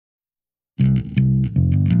Good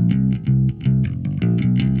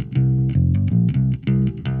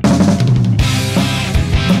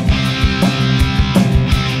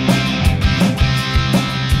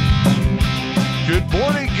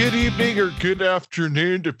evening or good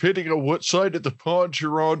afternoon, depending on what side of the pond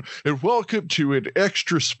you're on, and welcome to an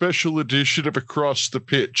extra special edition of Across the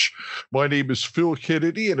Pitch. My name is Phil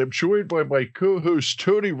Kennedy, and I'm joined by my co-host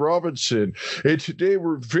Tony Robinson, and today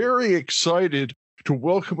we're very excited to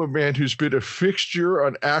welcome a man who's been a fixture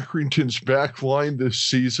on Accrington's back line this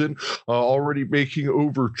season, already making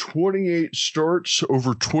over 28 starts,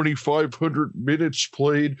 over 2,500 minutes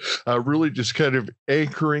played, really just kind of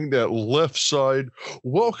anchoring that left side.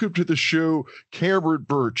 Welcome to the show, Cameron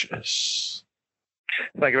Burgess.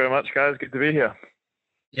 Thank you very much, guys. Good to be here.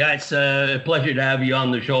 Yeah, it's a pleasure to have you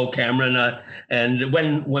on the show, Cameron. And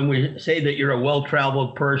when we say that you're a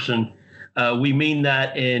well-traveled person, we mean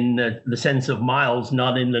that in the sense of miles,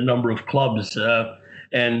 not in the number of clubs.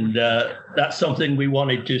 And that's something we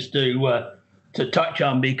wanted just to touch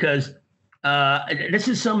on, because this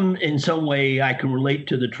is in some way I can relate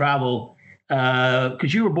to the travel,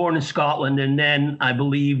 because you were born in Scotland, and then I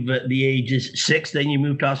believe at the age of 6, then you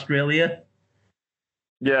moved to Australia.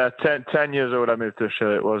 Yeah, 10 years old I moved to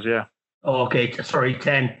Australia, it was, yeah. Oh, okay, sorry,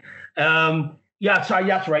 10. Yeah, sorry,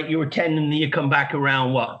 that's right. You were 10 and you come back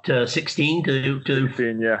around, 16 to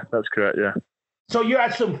 16, yeah, that's correct, yeah. So you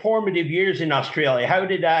had some formative years in Australia. How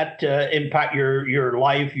did that impact your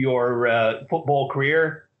life, your football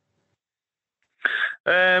career?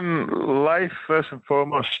 Life, first and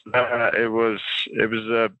foremost, it was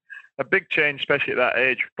a big change, especially at that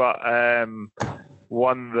age, but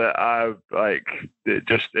one that I like.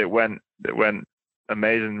 It went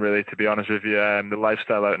amazing, really, to be honest with you. The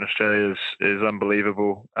lifestyle out in Australia is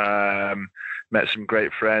unbelievable. Met some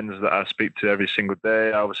great friends that I speak to every single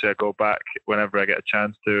day. Obviously, I go back whenever I get a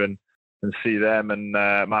chance to and see them, and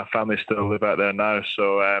my family still live out there now.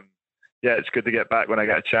 So yeah, it's good to get back when I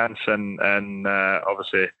get a chance. And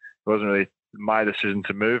obviously, it wasn't really my decision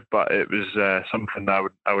to move, but it was something that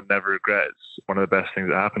I would never regret. It's one of the best things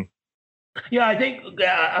that happened. Yeah, I think.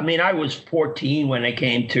 I was 14 when I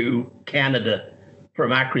came to Canada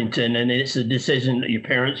from Accrington, and it's a decision that your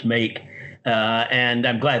parents make, and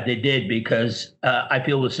I'm glad they did, because I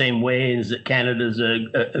feel the same way, is that Canada's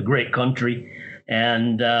a great country,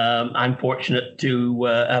 and I'm fortunate to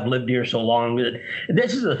have lived here so long.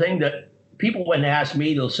 This is the thing that people, when they ask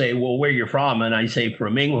me, they'll say, well, where you're from? And I say,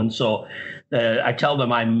 from England. So I tell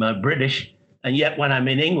them I'm British, and yet when I'm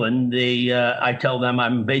in England, I tell them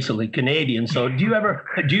I'm basically Canadian. So do you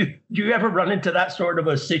ever run into that sort of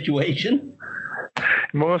a situation?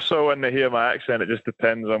 More so when they hear my accent, it just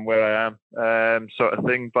depends on where I am, sort of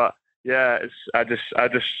thing. But yeah, I just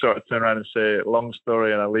sort of turn around and say long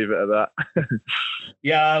story, and I leave it at that.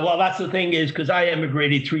 Yeah, well, that's the thing, is because I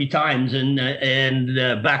emigrated 3 times and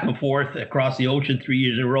back and forth across the ocean 3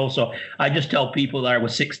 years in a row. So I just tell people that I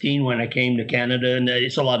was 16 when I came to Canada, and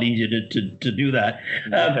it's a lot easier to do that.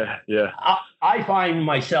 Yeah. I find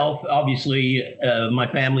myself, obviously,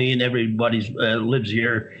 my family and everybody lives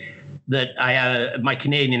here, that my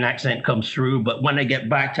Canadian accent comes through. But when I get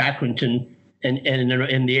back to Accrington and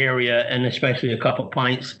in the area, and especially a couple of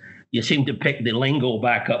pints, you seem to pick the lingo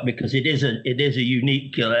back up, because it is a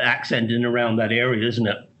unique accent in around that area, isn't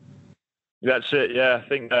it? That's it. Yeah, I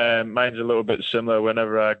think mine's a little bit similar.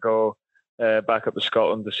 Whenever I go back up to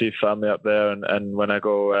Scotland to see family up there, and when I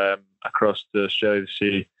go across to Australia to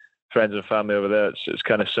see friends and family over there, it's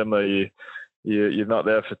kind of similar. You're not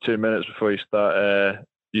there for 2 minutes before you start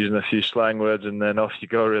using a few slang words, and then off you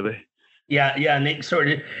go, really. Yeah, and it sort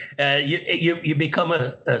of you become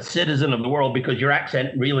a citizen of the world, because your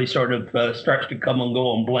accent really sort of starts to come and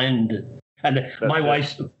go and blend. And my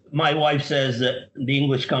wife says that the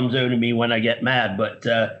English comes out of me when I get mad, but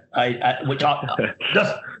which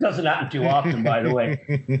doesn't happen too often, by the way.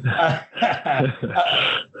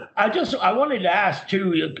 I wanted to ask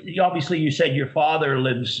too. Obviously, you said your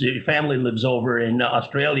family lives over in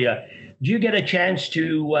Australia. Do you get a chance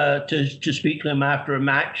to speak to him after a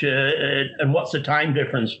match? And what's the time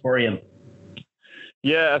difference for him?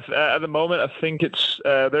 Yeah, at the moment, I think it's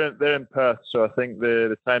they're in Perth, so I think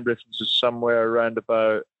the time difference is somewhere around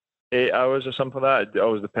about 8 hours or something like that. It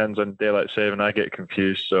always depends on daylight saving. I get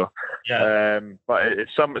confused, so yeah. But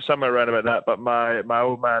it's somewhere around about that. But my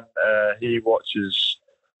old man, he watches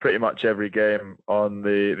pretty much every game on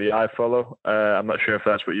the iFollow. I'm not sure if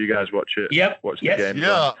that's what you guys watch it. Yep. Watch the games.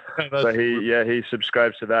 Yeah. But he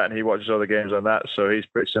subscribes to that, and he watches all the games on that. So he's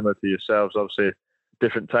pretty similar to yourselves. Obviously,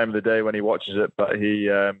 different time of the day when he watches it, but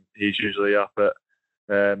he's usually up at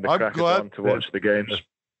the crack of dawn to watch the games.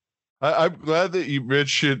 I'm glad that you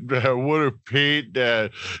mentioned what a pain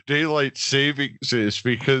daylight savings is,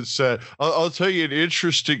 because I'll tell you an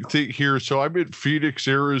interesting thing here. So I'm in Phoenix,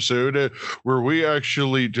 Arizona, where we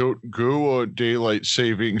actually don't go on daylight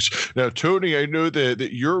savings. Now, Tony, I know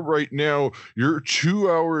that you're right now, you're 2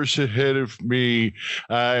 hours ahead of me,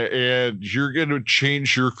 and you're going to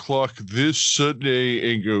change your clock this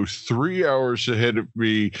Sunday and go 3 hours ahead of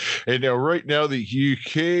me. And now, right now, the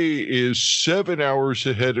UK is 7 hours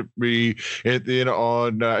ahead of me. And then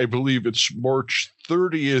on, I believe it's March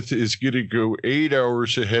 30th, is going to go 8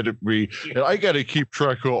 hours ahead of me. And I got to keep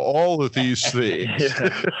track of all of these things.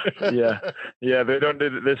 Yeah. They don't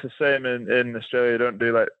do this the same in Australia. They don't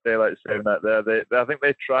do like daylight saving out there. I think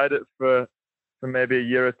they tried it for maybe a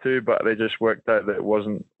year or two, but they just worked out that it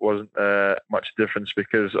wasn't much difference,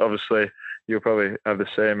 because obviously you'll probably have the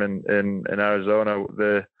same in Arizona.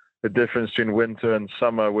 The difference between winter and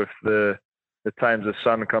summer with the times the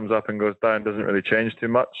sun comes up and goes down doesn't really change too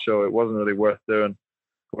much, so it wasn't really worth doing.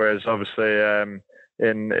 Whereas obviously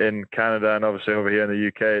in Canada and obviously over here in the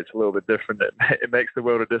UK, it's a little bit different. It makes the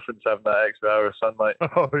world of difference having that extra hour of sunlight.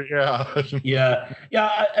 Oh yeah.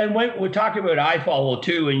 Yeah. And when we're talking about iFollow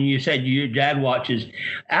too, and you said your dad watches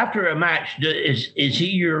after a match, is he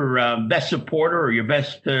your best supporter or your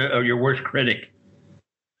best or your worst critic?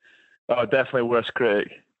 Oh, definitely worst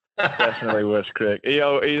critic. Definitely worst critic. He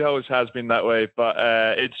always has been that way, but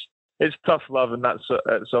it's tough love, and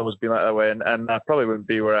it's always been like that way. And I probably wouldn't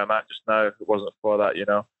be where I'm at just now if it wasn't for that.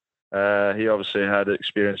 He obviously had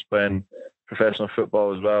experience playing professional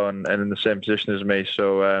football as well, and in the same position as me.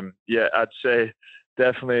 So I'd say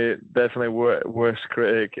definitely worst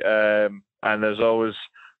critic. And there's always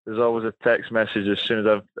a text message as soon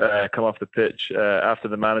as I've come off the pitch after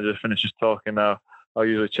the manager finishes talking. I'll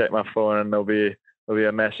usually check my phone, and there'll be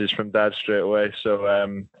a message from Dad straight away. So,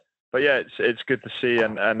 but yeah, it's good to see,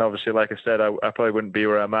 and obviously, like I said, I probably wouldn't be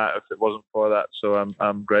where I'm at if it wasn't for that. So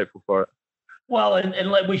I'm grateful for it. Well,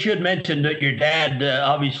 and we should mention that your dad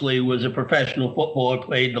obviously was a professional footballer,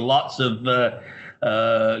 played lots of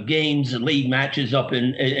games and league matches up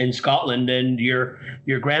in Scotland, and your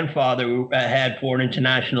grandfather had 4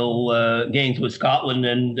 international games with Scotland,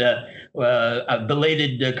 and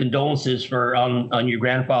belated condolences on your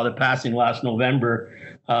grandfather passing last November.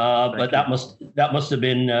 But that must have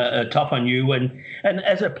been tough on you, and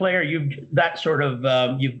as a player, you've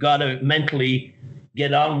got to mentally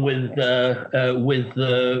get on with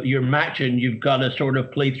your match, and you've got to sort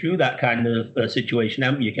of play through that kind of situation,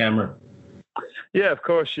 haven't you, Cameron? Yeah, of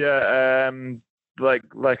course. Yeah. Like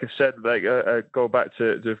I said, I go back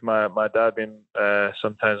to my dad being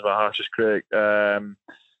sometimes my harshest critic.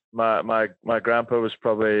 My grandpa was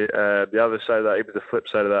probably the other side of that. He was the flip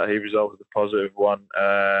side of that. He was always the positive one.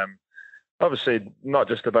 Obviously, not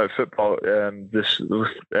just about football, this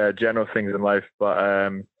general things in life.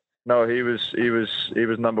 But no, he was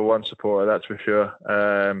number one supporter, that's for sure.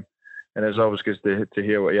 And it was always good to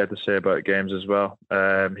hear what he had to say about games as well.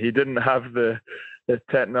 He didn't have the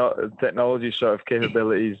technology sort of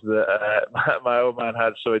capabilities that my old man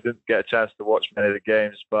had, so he didn't get a chance to watch many of the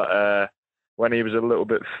games. But when he was a little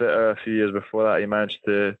bit fitter a few years before that, he managed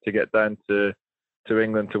to get down to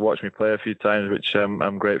England to watch me play a few times, which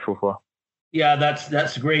I'm grateful for. Yeah,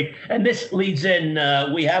 that's great. And this leads in,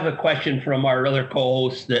 we have a question from our other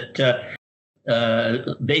co-host that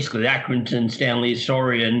basically the Accrington Stanley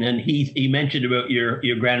historian, and he mentioned about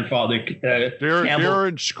your grandfather,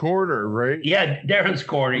 Darren's Corner, right? Yeah, Darren's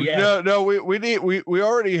Corner. Yeah. No, we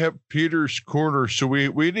already have Peter's Corner, so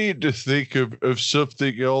we need to think of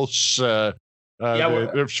something else.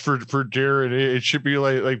 It's for Darren. It should be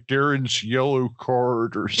like Darren's yellow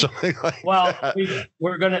card or something like that.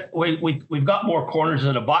 We've got more corners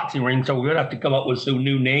in a boxing ring, so we're gonna have to come up with some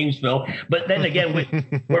new names, Phil. But then again,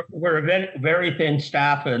 we're a very thin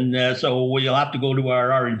staff, and so we'll have to go to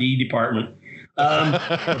our R&D department.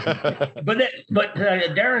 But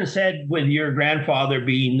Darren said, with your grandfather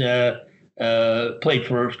being played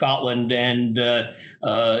for Scotland, and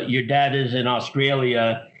your dad is in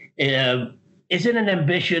Australia. Is it an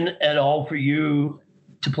ambition at all for you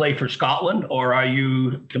to play for Scotland, or are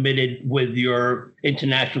you committed with your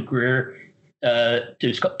international career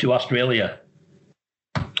to Australia?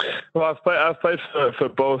 Well, I've played for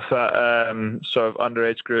both sort of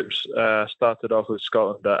underage groups. Started off with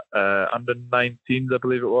Scotland at under 19s, I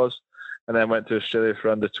believe it was, and then went to Australia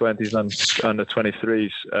for under 20s and under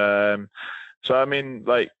 23s. So I mean,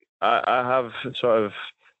 like I have sort of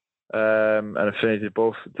an affinity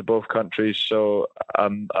to both countries, so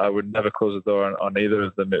I would never close the door on either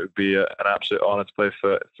of them. It would be an absolute honour to play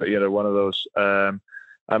for either one of those.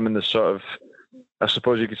 I'm in the sort of I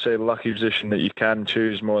suppose you could say, lucky position that you can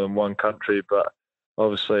choose more than one country. But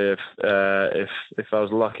obviously, if I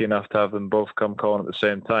was lucky enough to have them both come calling at the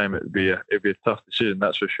same time, it'd be a tough decision,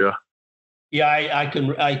 that's for sure. Yeah,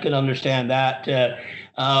 I can understand that.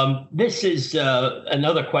 This is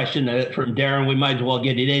another question from Darren. We might as well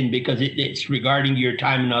get it in because it's regarding your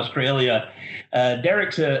time in Australia.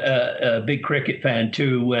 Derek's a big cricket fan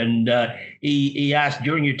too, and he asked,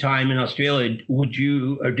 during your time in Australia, did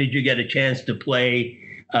you get a chance to play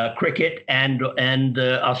cricket and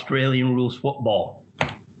Australian rules football?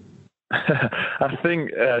 I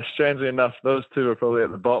think, strangely enough, those two are probably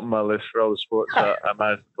at the bottom of my list for all the sports I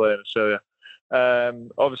managed to play in Australia.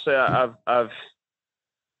 Obviously, I've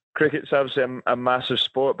cricket's obviously a massive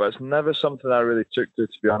sport, but it's never something I really took to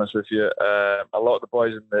be honest with you. A lot of the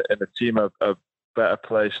boys in the team are better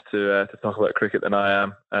placed to talk about cricket than I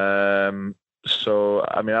am. So,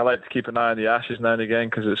 I mean, I like to keep an eye on the Ashes now and again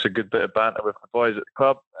because it's a good bit of banter with the boys at the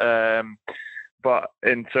club. But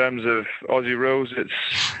in terms of Aussie rules,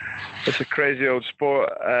 it's a crazy old sport,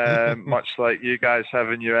 much like you guys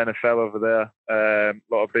have in your NFL over there. A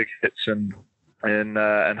lot of big hits and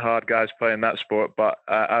hard guys playing that sport. But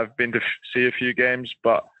I've been to see a few games.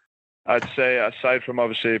 But I'd say, aside from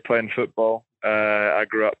obviously playing football, I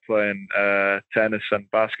grew up playing tennis and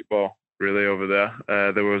basketball. Really over there,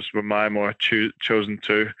 were my more chosen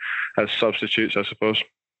two as substitutes, I suppose.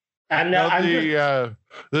 And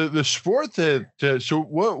the sport that so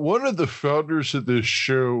one of the founders of this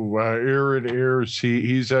show, Aaron Ayres,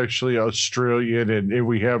 he's actually Australian, and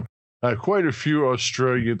we have quite a few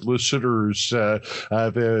Australian listeners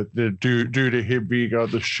that due to him being on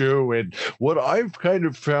the show. And what I've kind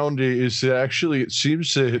of found is that actually it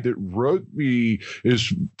seems that rugby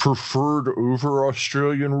is preferred over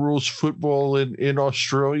Australian rules football in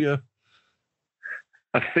Australia.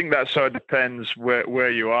 I think that sort of depends where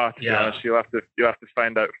you are. To be honest, you have to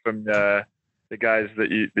find out from the guys that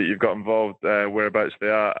you've got involved whereabouts they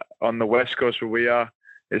are. On the west coast where we are,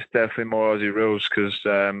 it's definitely more Aussie rules because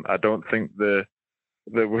I don't think we're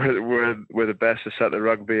the best to set the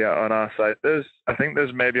rugby on our side. I think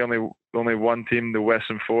there's maybe only one team, the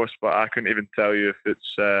Western Force, but I couldn't even tell you if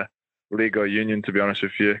it's league or union, to be honest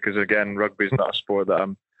with you, because again, rugby is not a sport that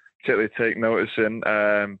I'm particularly take notice in,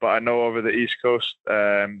 but I know over the East Coast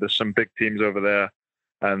there's some big teams over there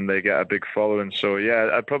and they get a big following. So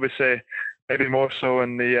yeah, I'd probably say maybe more so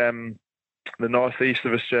in the northeast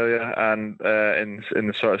of Australia and in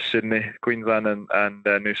the sort of Sydney, Queensland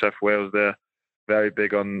and New South Wales. They're very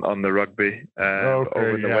big on the rugby.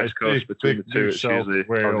 Over in the West Coast, between the two, it's usually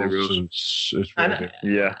Aussie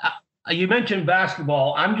rules. You mentioned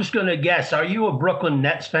basketball. I'm just going to guess, are you a Brooklyn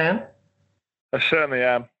Nets fan? I certainly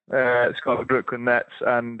am. It's called the Brooklyn Nets,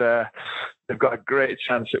 and they've got a great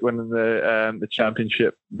chance at winning the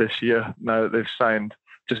championship this year. Now that they've signed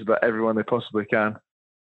just about everyone they possibly can.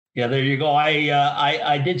 Yeah, there you go.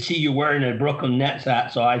 I did see you wearing a Brooklyn Nets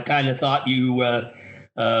hat, so I kind of thought you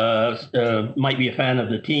might be a fan of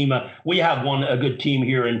the team. We have a good team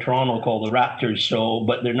here in Toronto called the Raptors.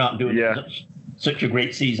 But they're not doing such a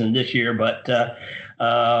great season this year. But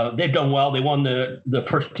they've done well. They won the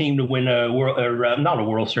first team to win not a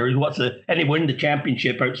World Series. Win the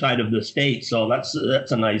championship outside of the States. So that's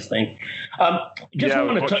a nice thing.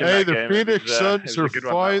 The Phoenix Suns are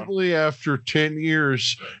finally, after 10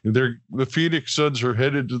 years, the Phoenix Suns are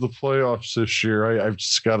headed to the playoffs this year. I've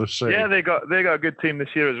just got to say. Yeah, they got a good team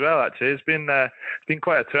this year as well. Actually, it's been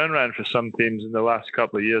quite a turnaround for some teams in the last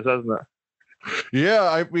couple of years, hasn't it? Yeah,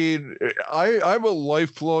 I mean, I'm a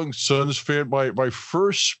lifelong Suns fan. My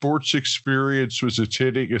first sports experience was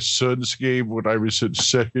attending a Suns game when I was in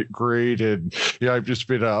second grade, and I've just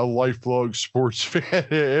been a lifelong sports fan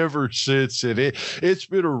ever since. And it's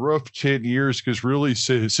been a rough 10 years because really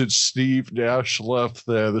since Steve Nash left,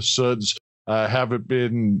 the Suns haven't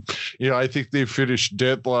been, I think they finished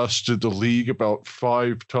dead last in the league about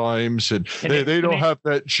 5 times, and they don't have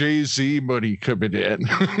that Jay-Z money coming in.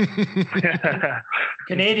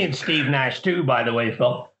 Canadian Steve Nash too, by the way,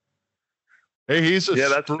 Phil. Hey, he's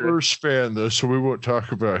a Spurs fan though, so we won't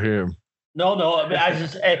talk about him. No, I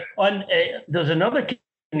just there's another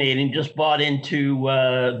Canadian just bought into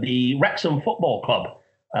the Wrexham Football Club.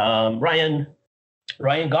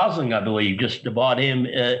 Ryan Gosling, I believe, just bought him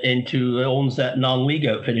owns that non-league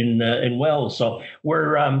outfit in Wales. So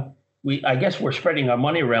I guess we're spreading our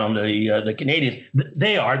money around the Canadians.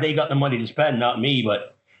 They got the money to spend, not me.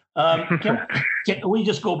 But can we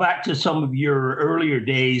just go back to some of your earlier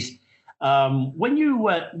days? When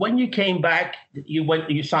you came back,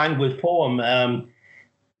 you signed with Fulham.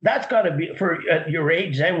 That's got to be, for at your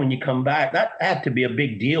age then, when you come back, that had to be a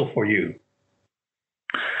big deal for you.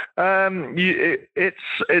 It's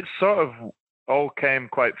sort of all came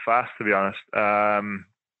quite fast, to be honest. I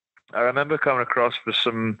remember coming across for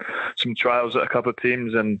some trials at a couple of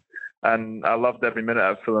teams, and I loved every minute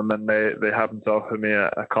of Fulham, and they happened to offer me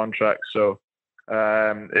a contract. So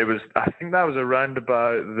it was, I think that was around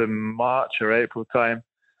about the March or April time,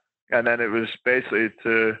 and then it was basically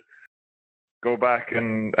to go back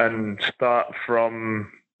and start from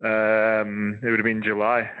it would have been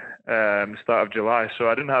July, start of July. So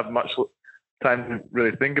I didn't have much time to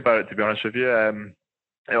really think about it, to be honest with you.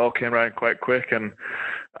 It all came around quite quick, and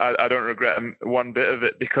I don't regret one bit of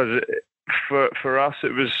it, because for us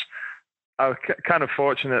it was, I was kind of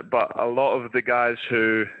fortunate, but a lot of the guys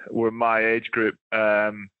who were my age group,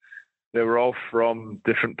 they were all from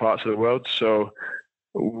different parts of the world. So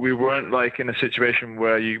we weren't like in a situation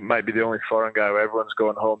where you might be the only foreign guy where everyone's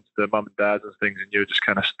going home to their mum and dads and things, and you're just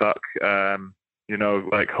kind of stuck,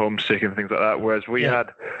 like homesick and things like that. Whereas we had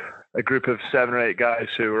a group of 7 or 8 guys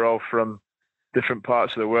who were all from different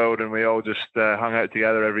parts of the world, and we all just hung out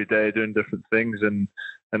together every day doing different things, and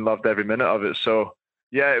loved every minute of it. So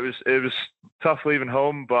yeah, it was tough leaving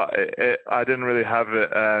home, but I didn't really have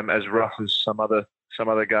it as rough as some other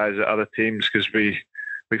guys at other teams, because we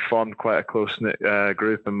formed quite a close-knit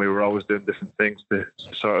group, and we were always doing different things to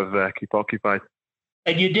sort of keep occupied.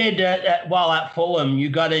 And you did, while at Fulham, you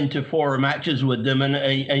got into 4 matches with them, and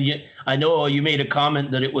I know you made a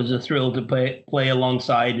comment that it was a thrill to play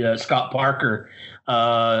alongside Scott Parker,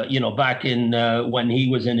 back in when he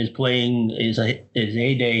was in his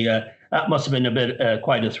heyday. That must have been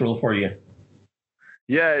quite a thrill for you.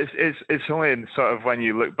 Yeah, it's only in sort of when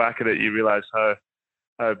you look back at it, you realise how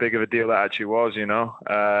big of a deal that actually was,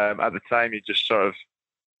 At the time, you just sort of,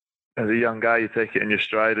 as a young guy, you take it in your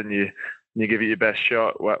stride and you give it your best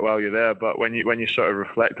shot while you're there. But when you sort of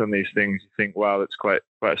reflect on these things, you think, wow, that's quite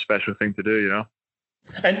a special thing to do,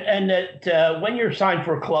 And that when you're signed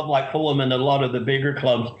for a club like Fulham and a lot of the bigger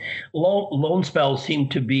clubs, loan spells seem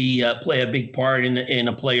to be play a big part in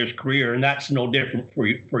a player's career, and that's no different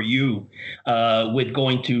for you. With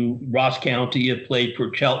going to Ross County, you've played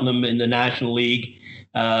for Cheltenham in the National League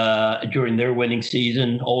during their winning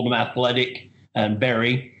season, Oldham Athletic and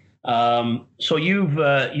Bury. So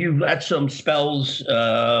you've had some spells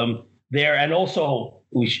there, and also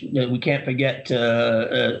we can't forget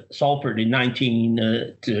Salford in 19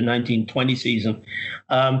 to 1920 season.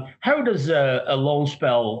 How does a loan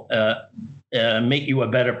spell make you a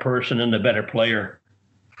better person and a better player?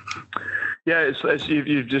 Yeah, it's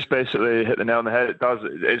you've just basically hit the nail on the head. It does.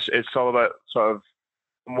 It's all about sort of,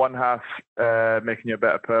 on one half, making you a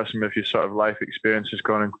better person with your sort of life experiences,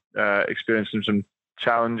 going and experiencing some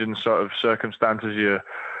challenging sort of circumstances.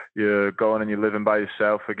 You're going and you're living by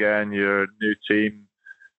yourself again. You're a new team,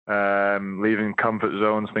 leaving comfort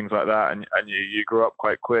zones, things like that, and you grow up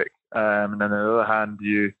quite quick. And then on the other hand,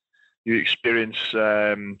 you experience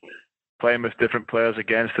playing with different players,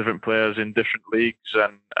 against different players in different leagues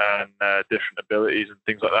and different abilities and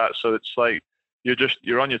things like that. So it's like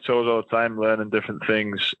you're on your toes all the time, learning different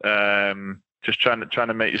things. Just trying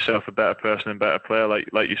to make yourself a better person and better player,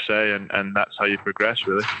 like you say, and that's how you progress,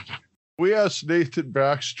 really. We asked Nathan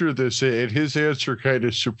Baxter this, and his answer kind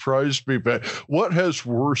of surprised me. But what has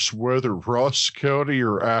worse weather, Ross County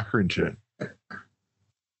or Accrington?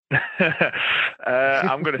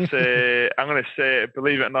 I'm gonna say,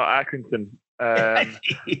 believe it or not, Accrington. I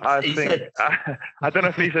think I don't know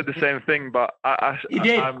if he said the same thing, but I'm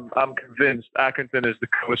convinced Accrington is the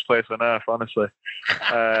coolest place on earth. Honestly,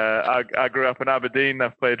 I grew up in Aberdeen.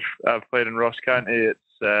 I've played in Ross County. It's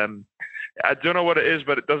I don't know what it is,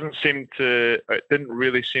 but it didn't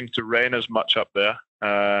really seem to rain as much up there,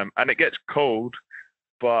 and it gets cold,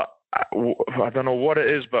 but I don't know what it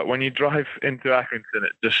is. But when you drive into Accrington,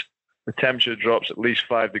 the temperature drops at least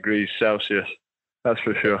 5 degrees Celsius. That's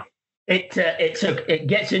for sure. It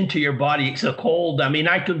gets into your body. It's so cold. I mean,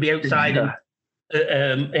 I could be outside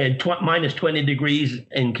and minus 20 degrees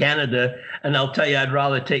in Canada, and I'll tell you, I'd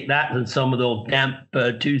rather take that than some of those damp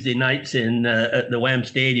Tuesday nights at the Wham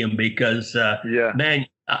Stadium, because man,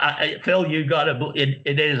 Phil, you got to.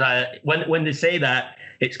 It is when they say that,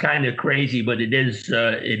 it's kind of crazy, but it is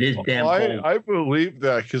damn cold. I believe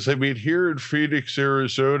that, because I mean, here in Phoenix,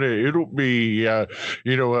 Arizona, it'll be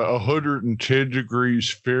 110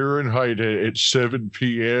 degrees Fahrenheit at 7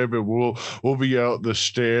 p.m. and we'll be out in the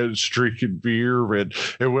stands drinking beer. And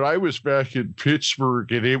when I was back in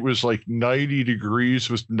Pittsburgh and it was like 90 degrees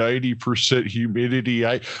with 90% humidity,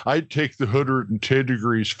 I'd take the 110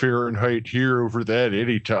 degrees Fahrenheit here over that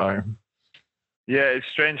anytime. Yeah, it's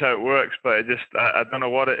strange how it works, but I don't know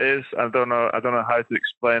what it is. I don't know how to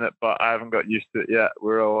explain it, but I haven't got used to it yet.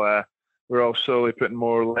 We're we're all slowly putting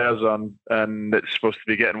more layers on, and it's supposed to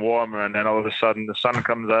be getting warmer, and then all of a sudden the sun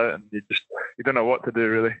comes out, and you don't know what to do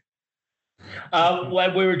really.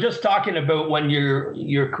 Well, we were just talking about when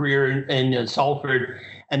your career in Salford,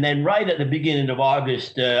 and then right at the beginning of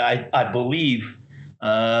August, I believe,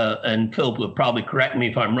 and Phil will probably correct me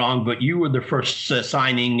if I'm wrong, but you were the first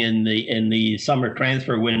signing in the summer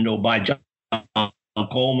transfer window by John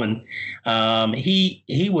Coleman.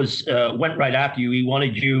 He was went right after you. He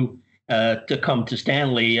wanted you to come to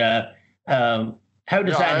Stanley. How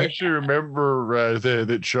does that? I actually remember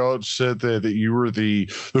that John said that you were the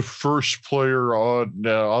first player on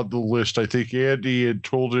the list. I think Andy had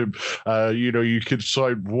told him, you could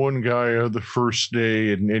sign one guy on the first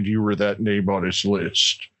day, and you were that name on his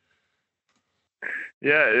list.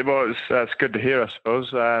 Yeah, it was. That's good to hear, I suppose.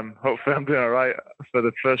 Hopefully, I'm doing all right for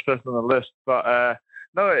the first person on the list. But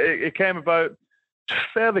no, it came about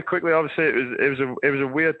fairly quickly. Obviously, it was a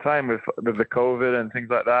weird time with the COVID and things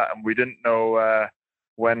like that, and we didn't know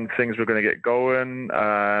when things were going to get going.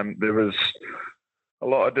 There was a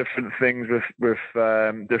lot of different things with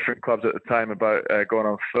different clubs at the time about going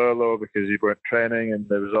on furlough because you weren't training, and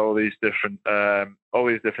there was all these different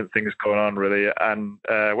things going on really. And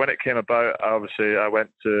when it came about, obviously I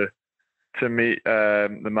went to meet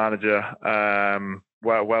the manager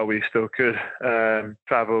while we still could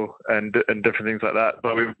travel and different things like that.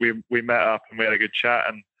 But we met up and we had a good chat,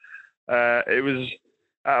 and it was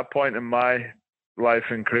at a point in my life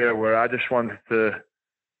and career where I just wanted to,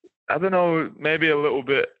 I don't know, maybe a little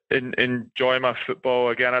bit enjoy my football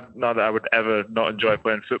again. Not that I would ever not enjoy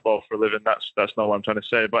playing football for a living. That's not what I'm trying to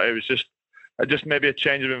say. But it was just maybe a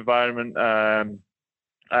change of environment,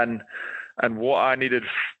 and what I needed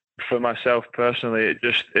for myself personally. It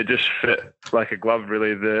just fit like a glove,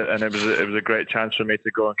 really. And it was a great chance for me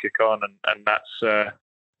to go and kick on, and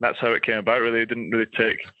that's how it came about. Really, it didn't really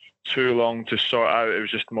take too long to sort out. It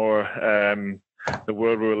was just more the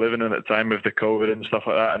world we were living in at the time with the COVID and stuff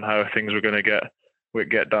like that, and how things were going to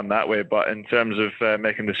get done that way. But in terms of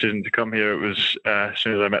making the decision to come here, it was as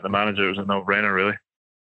soon as I met the manager, it was a no-brainer, really.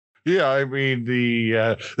 Yeah, I mean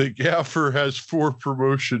the gaffer has 4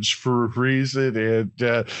 promotions for a reason, and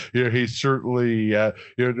he certainly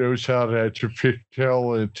knows how to pick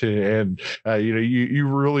talent, and you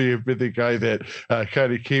really have been the guy that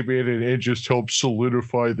kind of came in and just helped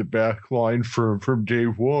solidify the back line from day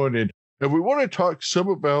one. And we want to talk some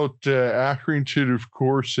about Accrington, of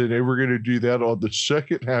course, and we're going to do that on the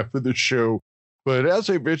second half of the show. But as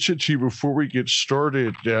I mentioned to you before we get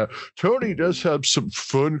started, Tony does have some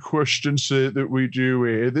fun questions that we do.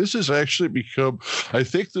 And this has actually become, I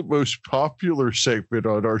think, the most popular segment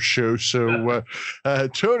on our show. So,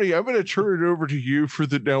 Tony, I'm going to turn it over to you for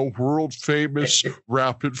the now world-famous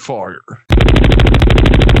rapid fire.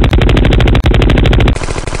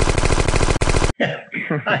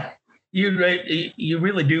 You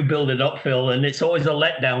really do build it up, Phil, and it's always a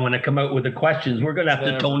letdown when I come out with the questions. We're going to have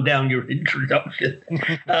to tone down your introduction.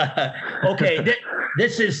 Okay,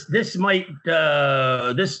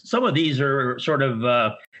 some of these are sort of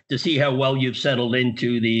to see how well you've settled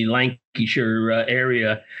into the Lancashire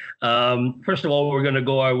area. First of all, we're going to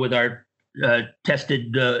go with our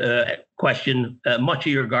tested question: much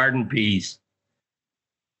of your garden peas?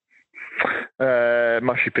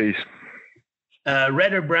 Mushy peas.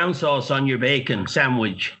 Red or brown sauce on your bacon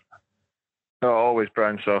sandwich? Oh, always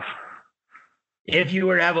brown sauce. If you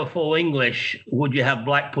were to have a full English, would you have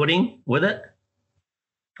black pudding with it?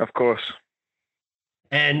 Of course.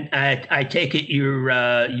 And I take it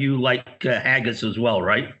you like haggis as well,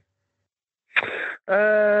 right?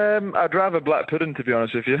 I'd rather black pudding, to be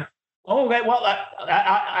honest with you. Oh, okay. Well,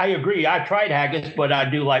 I agree. I tried haggis, but I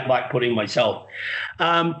do like black pudding myself.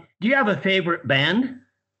 Do you have a favorite band?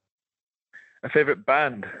 A favorite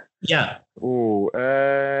band? Yeah. Oh,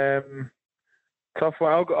 tough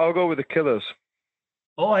one. I'll go with the Killers.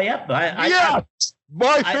 Oh, yeah.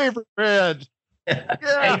 My favorite band. Yeah.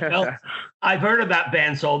 Hey, well, I've heard of that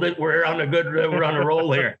band, so that we're on a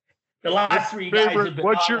roll here. The last three guys have been.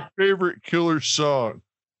 What's your favorite Killers song?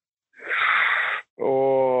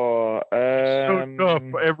 Oh, so tough,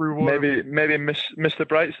 everyone. Maybe Mr.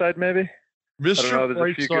 Brightside, maybe. Mr.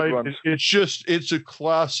 Brightside, it's a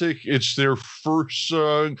classic. It's their first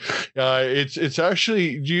song. It's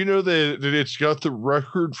actually, do you know that it's got the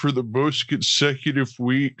record for the most consecutive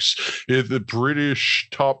weeks in the British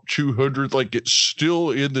top 200? Like, it's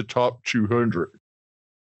still in the top 200.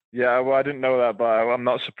 Yeah, well, I didn't know that, but I'm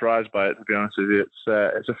not surprised by it, to be honest with you.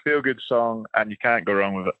 It's a feel-good song, and you can't go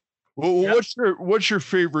wrong with it. Well, yeah. What's your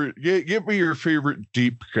favorite? Give me your favorite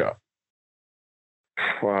deep cut.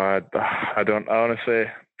 Well, I honestly,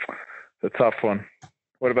 it's a tough one.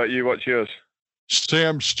 What about you? What's yours?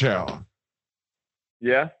 Samstown.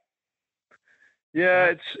 Yeah.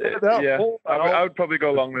 Yeah, I would probably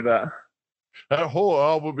go along with that. That whole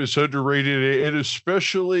album is underrated, and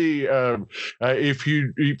especially if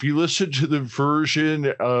you listen to the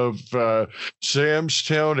version of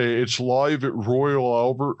Samstown, it's live at Royal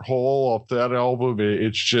Albert Hall off that album.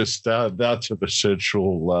 It's just that's an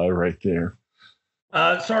essential right there.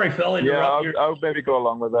 Sorry, Phil. Yeah, I would maybe go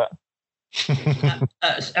along with that.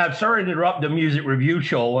 I'm sorry to interrupt the music review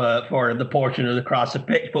show for the portion of the Across the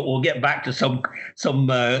Pitch, but we'll get back to some questions I'm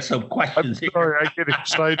sorry, I get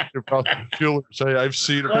excited about the Killers. I've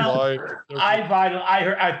seen them live.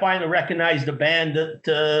 I finally recognize the band that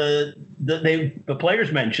the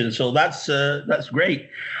players mentioned, so that's great.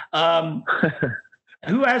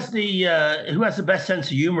 Who has the best sense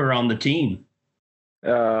of humor on the team?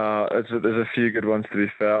 There's a few good ones, to be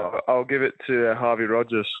fair. I'll give it to Harvey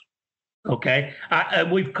Rogers. Okay,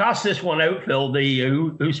 we've cast this one out, Phil.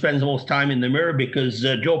 Who spends the most time in the mirror, because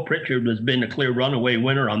Joe Pritchard has been a clear runaway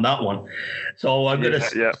winner on that one. So I'm gonna.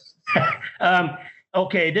 Yeah.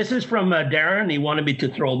 Okay, this is from Darren. He wanted me to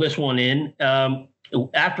throw this one in.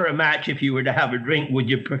 After a match, if you were to have a drink, would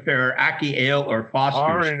you prefer Aki Ale or Foster's? I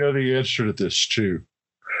already know the answer to this too.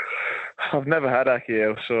 I've never had Aki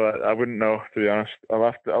Ale, so I wouldn't know, to be honest.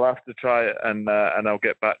 I'll have to try it, and I'll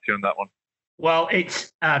get back to you on that one. Well,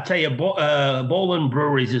 I'll tell you, Boland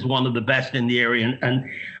Breweries is one of the best in the area, and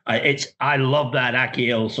I love that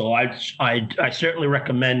Aki Ale, so I certainly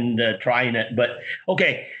recommend trying it. But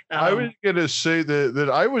okay, I was gonna say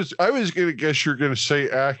that I was gonna guess you're gonna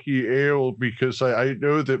say Aki Ale, because I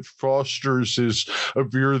know that Foster's is a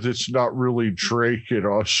beer that's not really drank in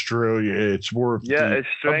Australia. It's more of it's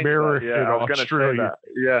strange, American Australia.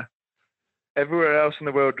 Yeah, everywhere else in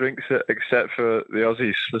the world drinks it except for the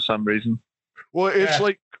Aussies for some reason. Well, it's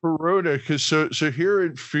like Corona, because so here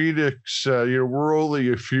in Phoenix, we're only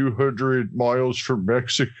a few hundred miles from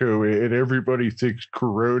Mexico, and everybody thinks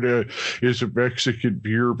Corona is a Mexican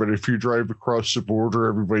beer. But if you drive across the border,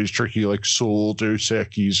 everybody's drinking like Sol, Dos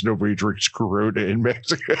Equis. Nobody drinks Corona in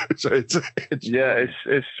Mexico. So it's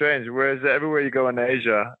strange. Whereas everywhere you go in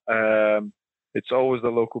Asia, it's always the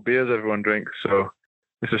local beers everyone drinks. So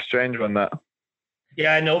it's a strange one, that.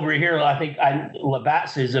 Yeah, and over here, I think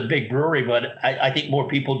Labatt's is a big brewery, but I think more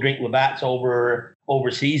people drink Labatt's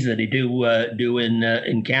overseas than they do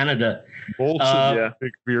in Canada. Molson's a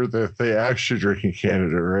big beer that they actually drink in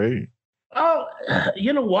Canada, right? Oh,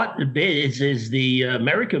 you know what? Is the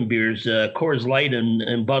American beers, Coors Light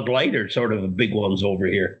and Bud Light are sort of the big ones over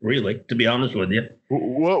here, really, to be honest with you.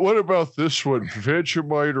 What about this one,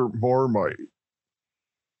 Vegemite or Marmite?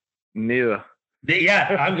 Neither.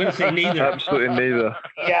 Yeah, I'm going to say neither. Absolutely neither.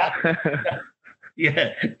 Yeah.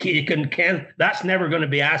 Yeah, you can. That's never going to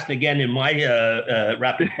be asked again in my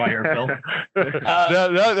rapid fire, Bill.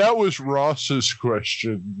 That was Ross's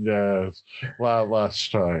question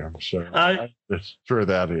last time, so let's throw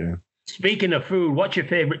that in. Speaking of food, what's your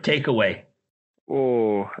favorite takeaway?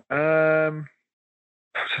 Oh,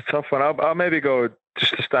 it's a tough one. I'll maybe go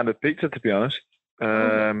just a standard pizza, to be honest.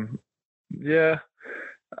 Yeah.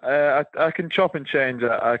 I can chop and change.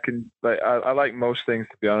 I like most things,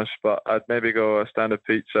 to be honest, but I'd maybe go a standard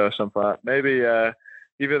pizza or something like that. Maybe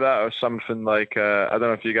either that or something like I don't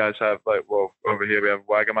know if you guys have over here we have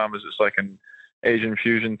Wagamama's. It's like an Asian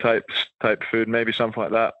fusion type food. Maybe something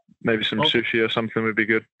like that. Maybe some sushi or something would be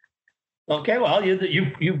good. Okay, well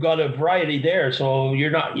you've got a variety there, so you're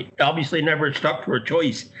not obviously never stuck for a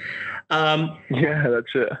choice. Yeah,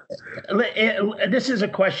 that's it. This is a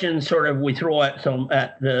question sort of we throw at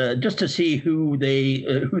just to see who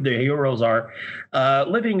their heroes are,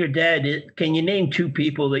 living or dead. Can you name two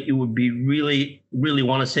people that you would be really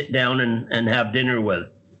want to sit down and have dinner with?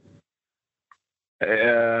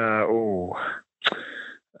 I'll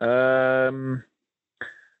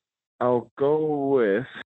go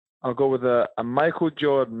with a Michael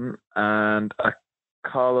Jordan and a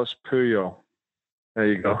Carlos Puyol. There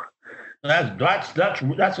you go. That's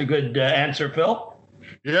a good answer, Phil.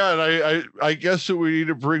 Yeah, and I guess that we need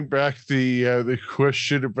to bring back the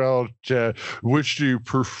question about which do you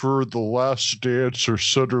prefer, The Last Dance or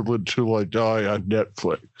Sunderland Till I Die on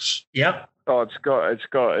Netflix? Yep. Oh, it's got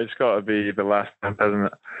to be The Last Dance, hasn't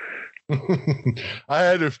it? I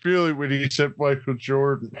had a feeling when he said Michael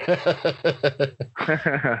Jordan.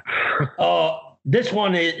 This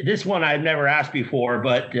one I've never asked before,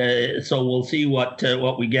 but so we'll see what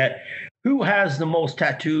we get. Who has the most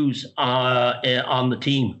tattoos on the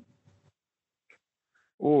team?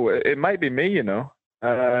 Oh, it might be me, you know.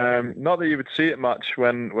 Not that you would see it much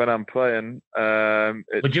when I'm playing.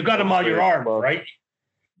 But you got them on your arm, right?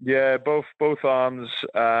 Yeah, both arms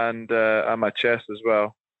and my chest as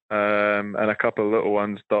well, and a couple of little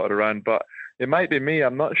ones dotted around. But it might be me.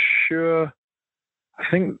 I'm not sure. I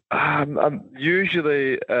think I'm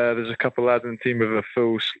usually there's a couple of lads in the team with a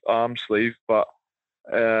full arm sleeve, but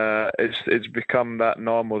it's become that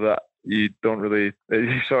normal that you don't really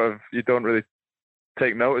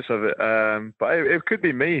take notice of it. But it could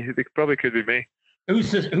be me. It probably could be me.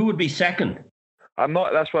 Who would be second? I'm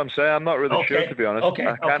not. That's what I'm saying. I'm not really sure, to be honest.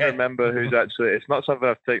 I can't remember who's actually. It's not something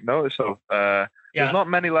I've taken notice of. There's not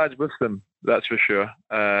many lads with them, that's for sure.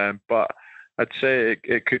 But I'd say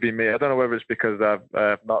it could be me. I don't know whether it's because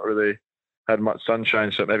I've not really had much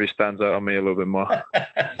sunshine, so it maybe stands out on me a little bit more.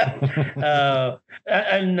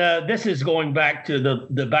 This is going back to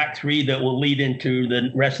the back three that will lead into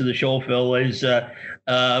the rest of the show, Phil, is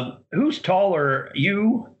who's taller,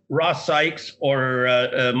 you, Ross Sykes, or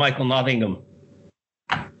Michael Nottingham?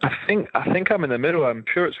 I think I'm in the middle. I'm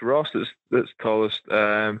sure it's Ross that's tallest.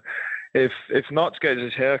 If Notts gets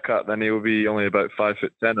his hair cut, then he will be only about 5'10",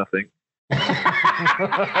 I think.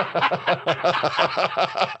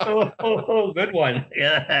 Good one.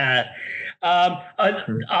 Yeah.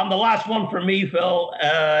 On the last one for me, Phil,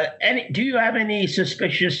 do you have any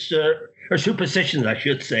suspicious or superstitions, I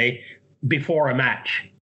should say, before a match?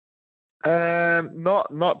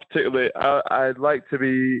 Not particularly. I'd like to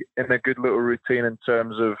be in a good little routine in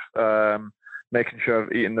terms of making sure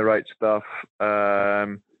I've eaten the right stuff.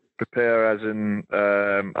 Prepare as in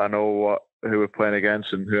I know who we're playing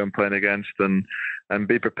against and who I'm playing against, and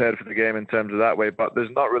be prepared for the game in terms of that way. But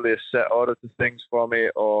there's not really a set order to things for me,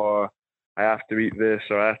 or I have to eat this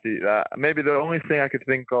or I have to eat that. Maybe the only thing I could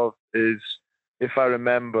think of is if I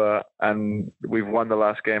remember and we've won the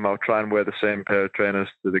last game, I'll try and wear the same pair of trainers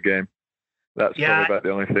to the game. That's probably about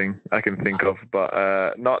the only thing I can think of. But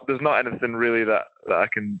there's not anything really that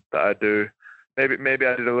I do. Maybe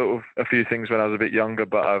I did a few things when I was a bit younger,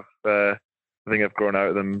 but I think I've grown out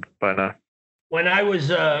of them by now. When I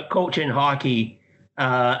was coaching hockey,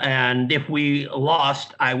 and if we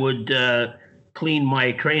lost, I would clean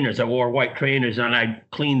my trainers. I wore white trainers, and I'd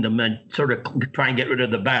clean them and sort of try and get rid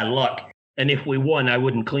of the bad luck. And if we won, I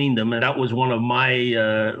wouldn't clean them. And that was one of my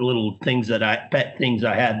little things pet things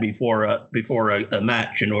I had before a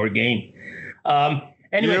match or a game.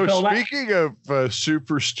 Anyway, Phil, speaking of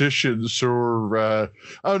superstitions, or I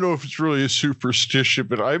don't know if it's really a superstition,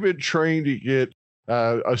 but I've been trying to get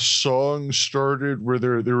a song started where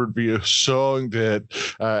there would be a song that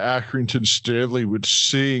Accrington Stanley would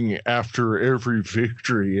sing after every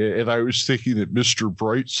victory, and I was thinking that Mr.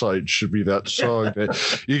 Brightside should be that song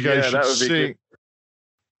that you guys should sing.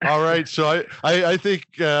 All right, so I think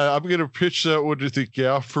I'm going to pitch that one to the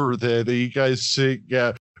gaffer that you guys sing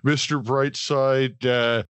Mr.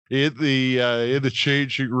 Brightside in the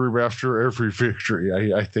changing room after every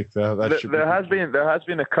victory. I think that should there has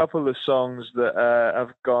been a couple of songs that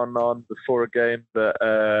have gone on before a game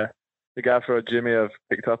that the gaffer or Jimmy have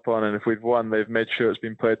picked up on, and if we've won, they've made sure it's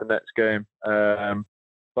been played the next game.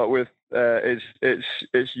 But with it's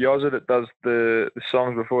Yoza that does the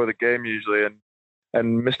songs before the game usually,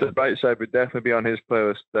 and Mr. Brightside would definitely be on his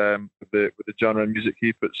playlist with the genre of music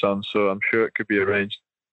he puts on. So I'm sure it could be arranged.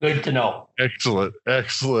 Good to know. Excellent.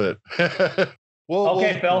 Well,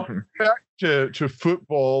 okay, Phil. Back to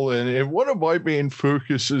football, and one of my main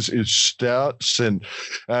focuses is stats. And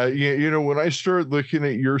when I started looking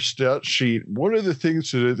at your stat sheet, one of the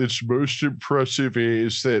things that's most impressive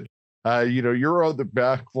is that you're on the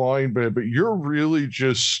back line, but you're really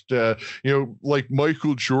just, like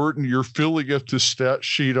Michael Jordan, you're filling up the stat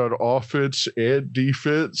sheet on offense and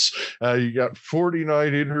defense. You got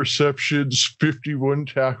 49 interceptions, 51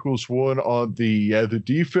 tackles won on the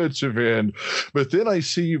defensive end. But then I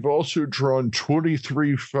see you've also drawn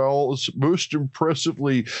 23 fouls. Most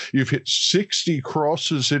impressively, you've hit 60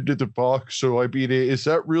 crosses into the box. So, I mean, is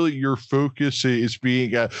that really your focus, is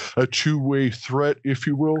being a two-way threat, if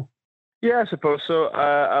you will? Yeah, I suppose so.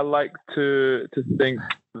 I like to think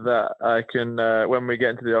that I can, when we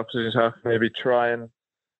get into the opposition's half, maybe try and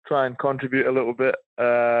contribute a little bit.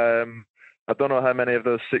 I don't know how many of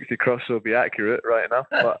those 60 crosses will be accurate right now,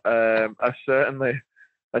 but I certainly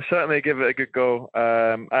give it a good go.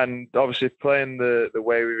 And obviously, playing the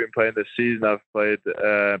way we've been playing this season, I've played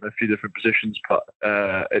a few different positions, but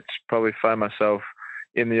it's probably found myself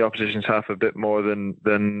in the opposition's half a bit more than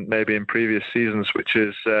maybe in previous seasons, which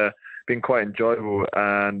is been quite enjoyable,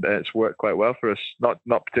 and it's worked quite well for us. Not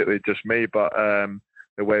particularly just me, but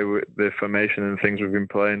the way the formation and things we've been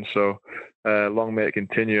playing. So long may it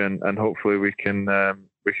continue, and hopefully we can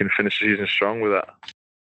finish the season strong with that.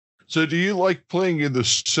 So do you like playing in the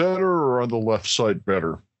center or on the left side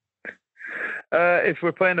better? If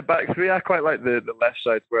we're playing the back three, I quite like the left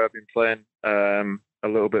side where I've been playing a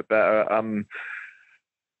little bit better.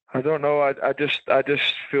 I don't know. I just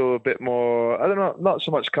feel a bit more. I don't know. Not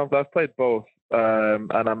so much comfort. I've played both,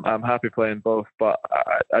 and I'm happy playing both. But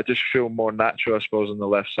I just feel more natural, I suppose, on the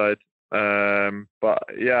left side. But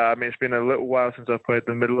yeah, I mean, it's been a little while since I've played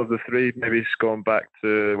the middle of the three. Maybe it's going back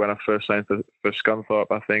to when I first signed for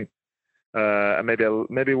Scunthorpe, I think. And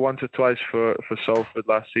maybe once or twice for Salford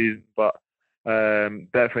last season, but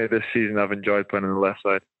definitely this season I've enjoyed playing on the left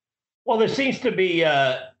side. Well, there seems to be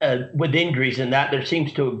with injuries and that there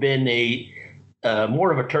seems to have been a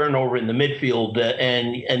more of a turnover in the midfield,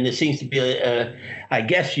 and there seems to be I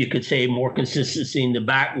guess you could say more consistency in the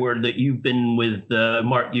back, where that you've been with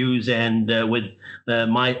Mark Hughes and with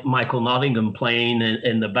Michael Nottingham playing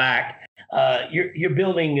in the back. You're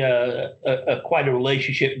building quite a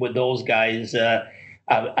relationship with those guys.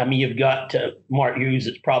 I mean, you've got Mark Hughes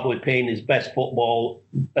that's probably playing his best football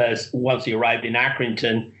once he arrived in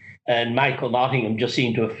Accrington, and Michael Nottingham just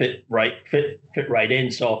seemed to have fit right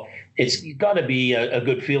in. So it's got to be a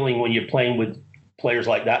good feeling when you're playing with players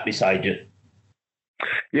like that beside you.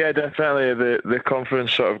 Yeah, definitely. The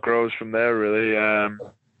confidence sort of grows from there, really.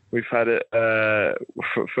 We've had it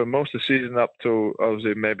for most of the season up to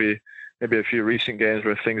obviously maybe a few recent games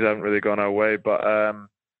where things haven't really gone our way. But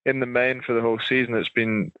in the main, for the whole season, it's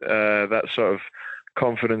been that sort of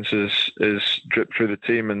confidence is dripped through the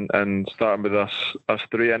team, and starting with us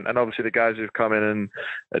three, and obviously the guys who've come in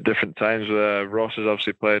at different times. Ross has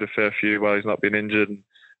obviously played a fair few while he's not been injured,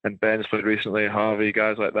 and Ben's played recently, Harvey,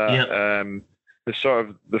 guys like that. Yep.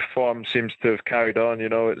 The form seems to have carried on. You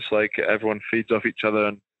know, it's like everyone feeds off each other,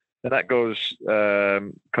 and that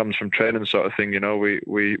comes from training, sort of thing. You know,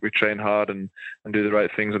 we train hard and do the right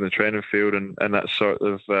things on the training field, and that sort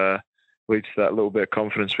of leads to that little bit of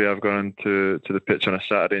confidence we have going to the pitch on a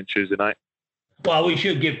Saturday and Tuesday night. Well, we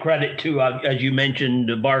should give credit to, as you mentioned,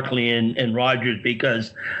 Barkley and Rogers,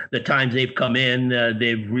 because the times they've come in,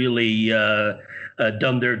 they've really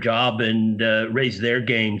done their job and raised their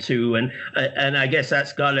game too. And I guess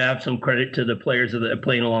that's got to have some credit to the players that are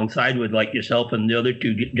playing alongside with, like yourself and the other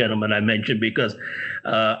two gentlemen I mentioned, because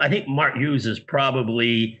I think Mark Hughes is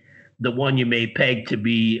probably the one you may peg to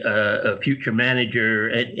be a future manager,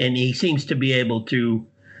 and he seems to be able to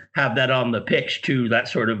have that on the pitch too, that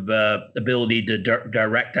sort of ability to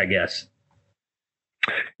direct, I guess.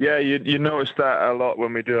 Yeah, you notice that a lot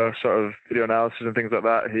when we do our sort of video analysis and things like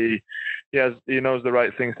that. He knows the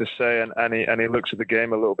right things to say, and he looks at the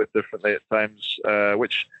game a little bit differently at times,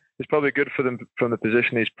 which is probably good for them from the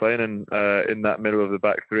position he's playing in that middle of the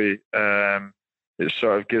back three. It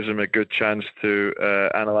sort of gives him a good chance to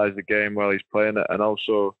analyze the game while he's playing it, and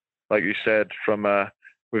also, like you said, from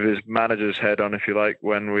with his manager's head on, if you like,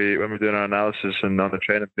 when we're doing our analysis and on the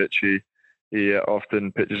training pitch, he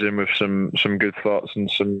often pitches in with some good thoughts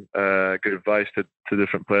and some good advice to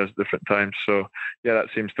different players at different times. So yeah, that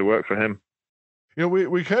seems to work for him. You know,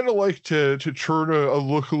 we kind of like to turn a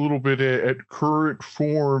look a little bit at current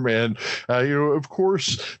form, and of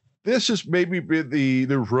course, this has maybe been the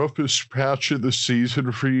roughest patch of the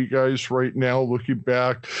season for you guys right now. Looking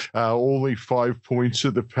back, only 5 points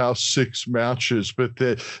in the past 6 matches. But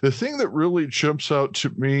the thing that really jumps out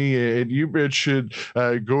to me, and you mentioned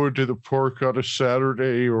going to the park on a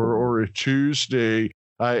Saturday or a Tuesday.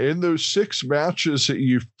 In those 6 matches that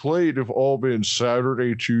you've played have all been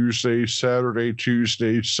Saturday, Tuesday, Saturday,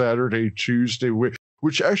 Tuesday, Saturday, Tuesday,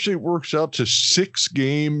 which actually works out to 6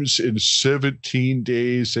 games in 17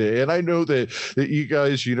 days. And I know that you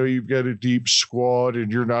guys, you've got a deep squad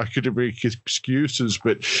and you're not going to make excuses,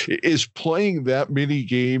 but is playing that many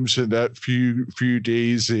games in that few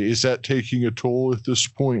days, is that taking a toll at this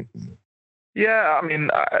point? Yeah, I mean,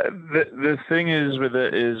 the thing is with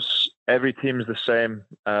it is every team is the same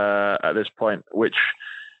at this point, which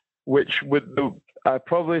with I'd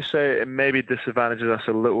probably say it maybe disadvantages us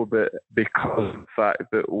a little bit because of the fact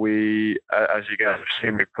that we, as you guys have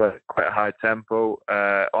seen, we play quite a high tempo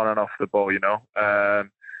on and off the ball,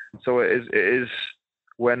 So it is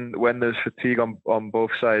when there's fatigue on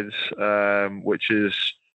both sides, which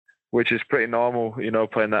is pretty normal,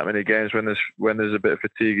 playing that many games. When there's a bit of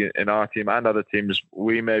fatigue in our team and other teams,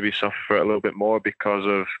 we maybe suffer a little bit more because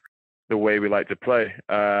of the way we like to play.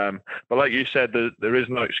 But like you said, there is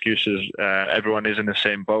no excuses. Everyone is in the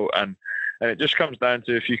same boat, and it just comes down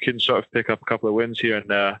to if you can sort of pick up a couple of wins here and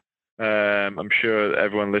there. I'm sure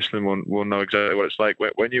everyone listening will know exactly what it's like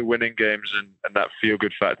when you're winning games and that feel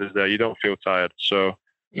good factor is there. You don't feel tired, so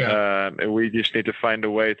yeah. We just need to find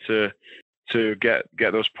a way to to get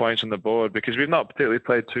those points on the board, because we've not particularly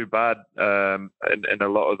played too bad in a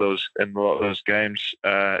lot of those games,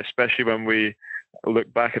 especially when we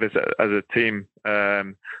look back at it as a team.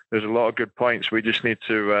 There's a lot of good points. We just need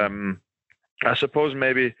to, I suppose,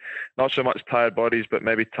 maybe not so much tired bodies, but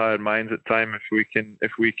maybe tired minds at time.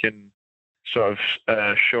 If we can sort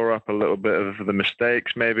of shore up a little bit of the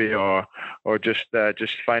mistakes, maybe, or just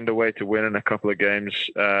find a way to win in a couple of games,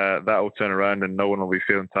 that will turn around and no one will be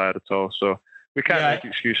feeling tired at all. So we can't make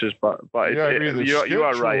excuses, but you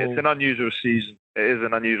are right. It's an unusual season. It is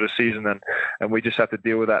an unusual season, and we just have to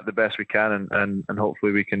deal with that the best we can, and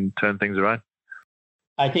hopefully we can turn things around.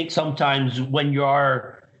 I think sometimes when you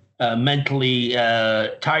are mentally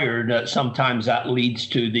tired, sometimes that leads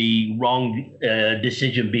to the wrong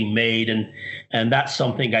decision being made, and that's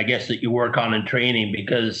something I guess that you work on in training,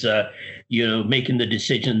 because making the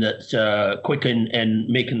decision that's quick and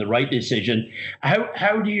making the right decision.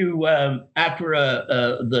 How do you after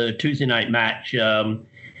the Tuesday night match?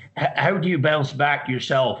 How do you bounce back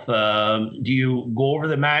yourself? Do you go over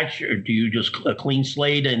the match, or do you just a clean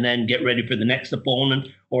slate and then get ready for the next opponent,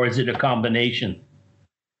 or is it a combination?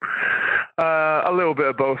 A little bit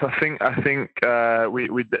of both. I think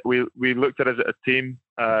we looked at it as a team.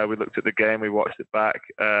 We looked at the game. We watched it back.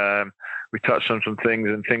 We touched on some things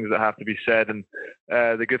that have to be said. And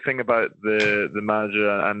the good thing about the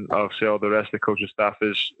manager and obviously all the rest of the coaching staff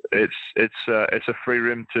is it's a free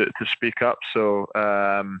room to speak up. So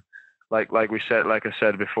like I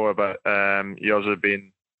said before about Yoza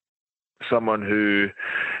being someone who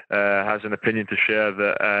has an opinion to share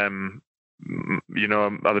that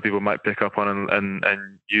other people might pick up on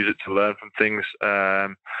and use it to learn from things.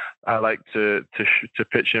 I like to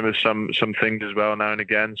pitch in with some things as well now and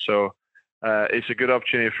again. So it's a good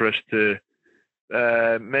opportunity for us to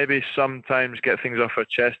maybe sometimes get things off our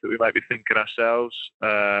chest that we might be thinking ourselves.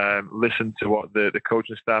 Listen to what the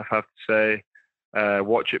coaching staff have to say.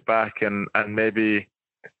 Watch it back, and maybe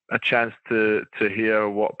a chance to hear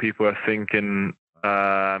what people are thinking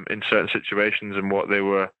in certain situations and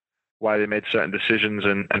why they made certain decisions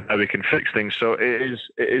and how we can fix things. So it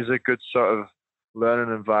is a good sort of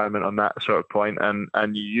learning environment on that sort of point,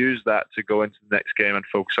 and you use that to go into the next game and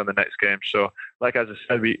focus on the next game. So like as I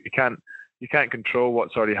said, you can't control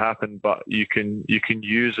what's already happened, but you can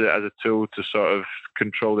use it as a tool to sort of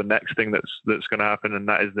control the next thing that's going to happen, and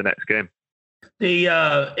that is the next game.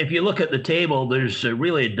 If you look at the table, there's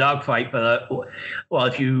really a dogfight.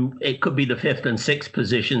 It could be the 5th and 6th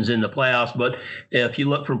positions in the playoffs. But if you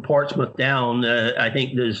look from Portsmouth down, I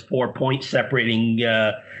think there's 4 points separating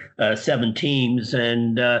 7 teams,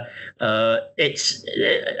 and it's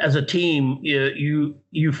as a team,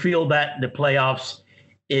 you feel that the playoffs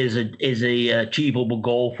is a achievable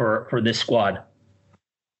goal for this squad.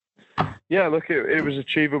 Yeah, look, it was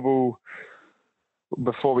achievable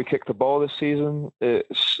before we kicked the ball this season. It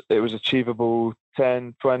was achievable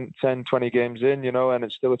 10, 20 games in, and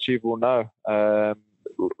it's still achievable now.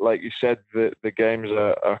 Like you said, the games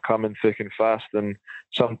are coming thick and fast, and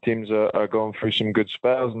some teams are going through some good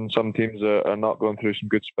spells, and some teams are not going through some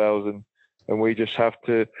good spells, and we just have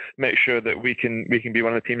to make sure that we can be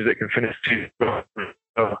one of the teams that can finish.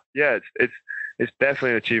 So yeah, it's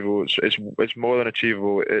definitely achievable. It's more than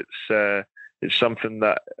achievable. It's something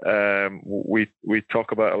that we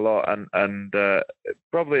talk about a lot, and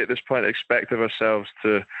probably at this point expect of ourselves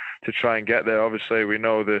to try and get there. Obviously, we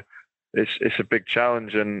know that it's a big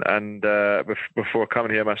challenge, and before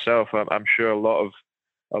coming here myself, I'm sure a lot of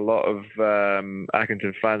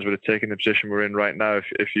Accrington fans would have taken the position we're in right now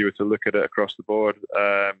if you were to look at it across the board.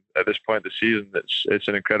 At this point of the season, it's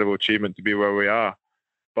an incredible achievement to be where we are.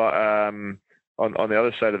 But on the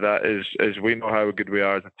other side of that is we know how good we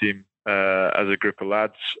are as a team. As a group of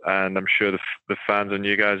lads, and I'm sure the fans and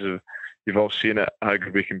you guys you've all seen it, how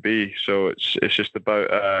good we can be. So it's just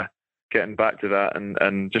about getting back to that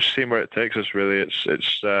and just seeing where it takes us. Really,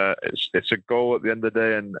 it's a goal at the end of the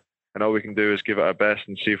day, and all we can do is give it our best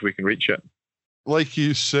and see if we can reach it. Like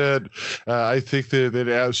you said, I think that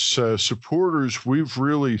as supporters, we've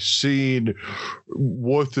really seen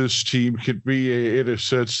what this team can be in a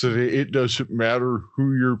sense that it doesn't matter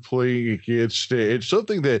who you're playing against. It's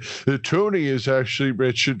something that Tony has actually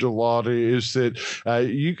mentioned a lot, is that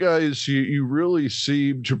you guys, you really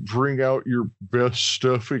seem to bring out your best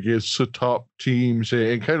stuff against the top teams,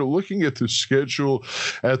 and kind of looking at the schedule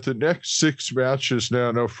at the next 6 matches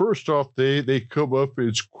now. Now, first off, they come up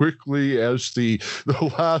as quickly as the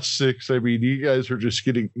the last 6, I mean, you guys are just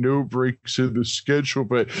getting no breaks in the schedule.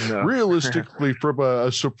 But realistically, from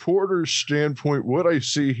a supporter standpoint, what I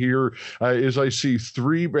see here is I see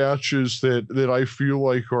 3 matches that I feel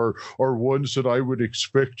like are ones that I would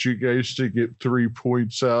expect you guys to get 3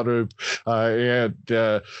 points out of, and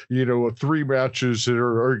 3 matches that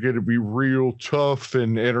are going to be real tough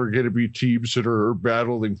and are going to be teams that are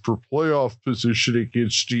battling for playoff position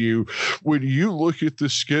against you. When you look at the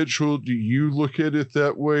schedule, do you look at it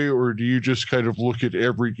that way, or do you just kind of look at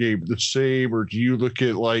every game the same, or do you look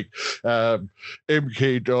at like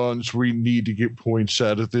MK Dons, we need to get points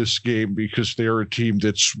out of this game because they're a team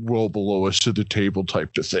that's well below us to the table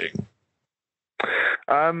type of thing?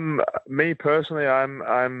 Me personally,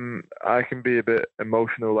 I can be a bit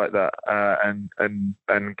emotional like that,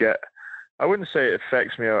 and get. I wouldn't say it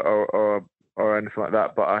affects me or anything like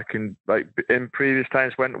that, but I can, like in previous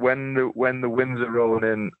times when the wins are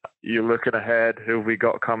rolling in, you're looking ahead, who have we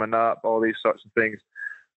got coming up, all these sorts of things.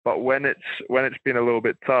 But when it's been a little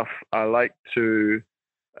bit tough, I like to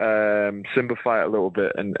simplify it a little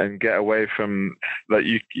bit and get away from like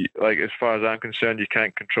as far as I'm concerned, you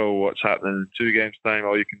can't control what's happening in 2 games time.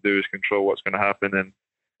 All you can do is control what's going to happen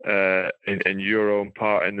in your own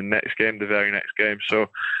part in the next game, the very next game. So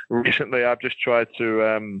recently I've just tried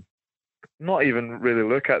to not even really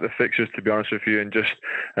look at the fixtures, to be honest with you, and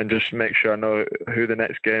just make sure I know who the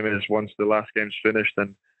next game is once the last game's finished,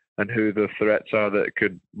 and who the threats are to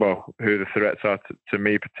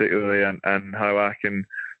me particularly, and how I can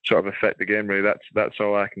sort of affect the game. Really, that's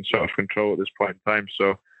all I can sort of control at this point in time.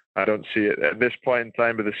 So I don't see it at this point in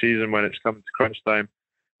time of the season when it's coming to crunch time.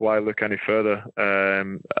 Why look any further?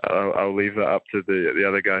 I'll leave that up to the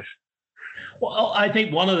other guys. Well, I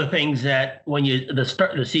think one of the things that when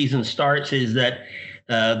the season starts is that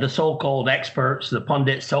the so-called experts, the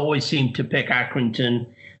pundits, always seem to pick Accrington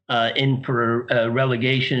in for a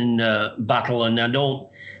relegation battle, and I don't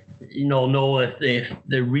know if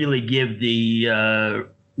they really give the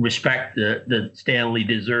respect that Stanley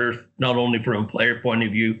deserves, not only from a player point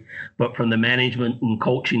of view, but from the management and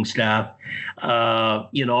coaching staff.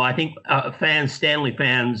 I think Stanley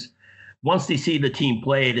fans, once they see the team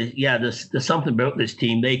play, there's something about this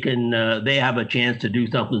team. They have a chance to do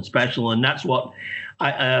something special, and that's what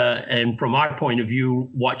and from our point of view,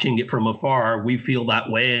 watching it from afar, we feel that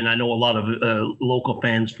way. And I know a lot of local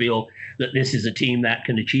fans feel that this is a team that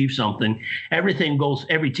can achieve something. Every team goes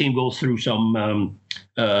through some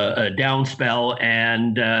down spell,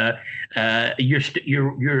 and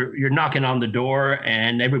you're knocking on the door,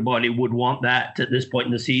 and everybody would want that at this point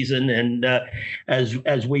in the season. And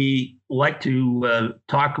as we like to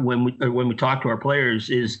talk when we talk to our players,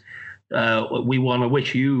 is we want to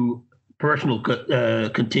wish you personal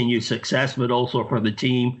continued success, but also for the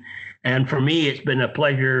team. And for me, it's been a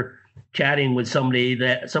pleasure chatting with somebody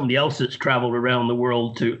else that's traveled around the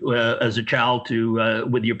world to as a child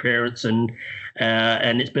with your parents, and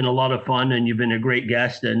it's been a lot of fun, and you've been a great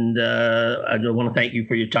guest, and I want to thank you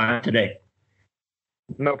for your time today.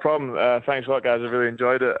 No problem. Thanks a lot, guys. I really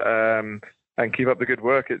enjoyed it. And keep up the good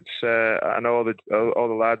work. It's I know all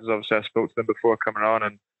the lads, obviously I spoke to them before coming on,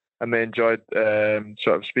 and they enjoyed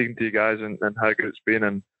sort of speaking to you guys and how good it's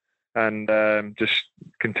been, and just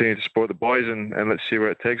continue to support the boys, and let's see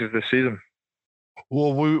where it takes us this season.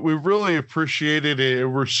 Well, we really appreciate it,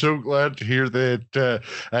 and we're so glad to hear that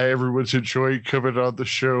everyone's enjoying coming on the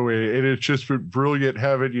show, and it's just been brilliant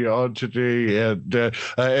having you on today. And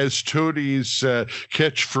as Tony's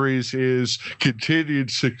catchphrase is,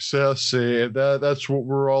 continued success, and that's what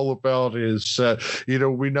we're all about. Is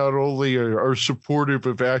we not only are supportive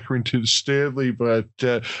of Accrington Stanley, but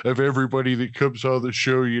of everybody that comes on the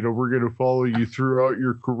show. We're going to follow you throughout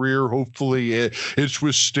your career. Hopefully, it's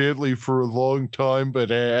with Stanley for a long time.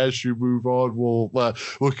 But as you move on, we'll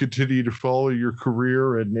continue to follow your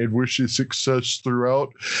career and wish you success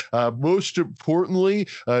throughout. Most importantly,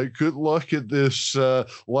 good luck at this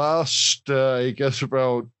last, I guess,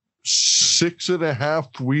 about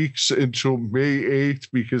 6.5 weeks until May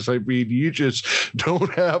 8th, because you just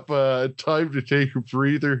don't have time to take a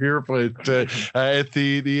breather here. But at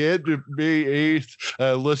the end of May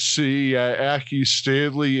 8th, let's see Aki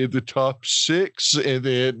Stanley in the top 6, and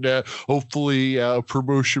then hopefully a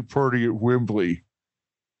promotion party at Wembley.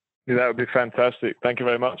 Yeah, that would be fantastic. Thank you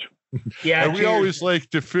very much. Yeah, and we always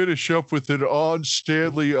like to finish up with an on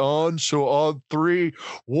Stanley on. So on 3,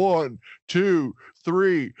 1, 2,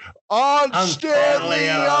 3, on Stanley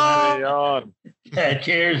on.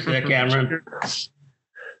 Cheers, Cameron.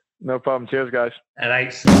 No problem. Cheers, guys. All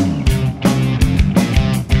right.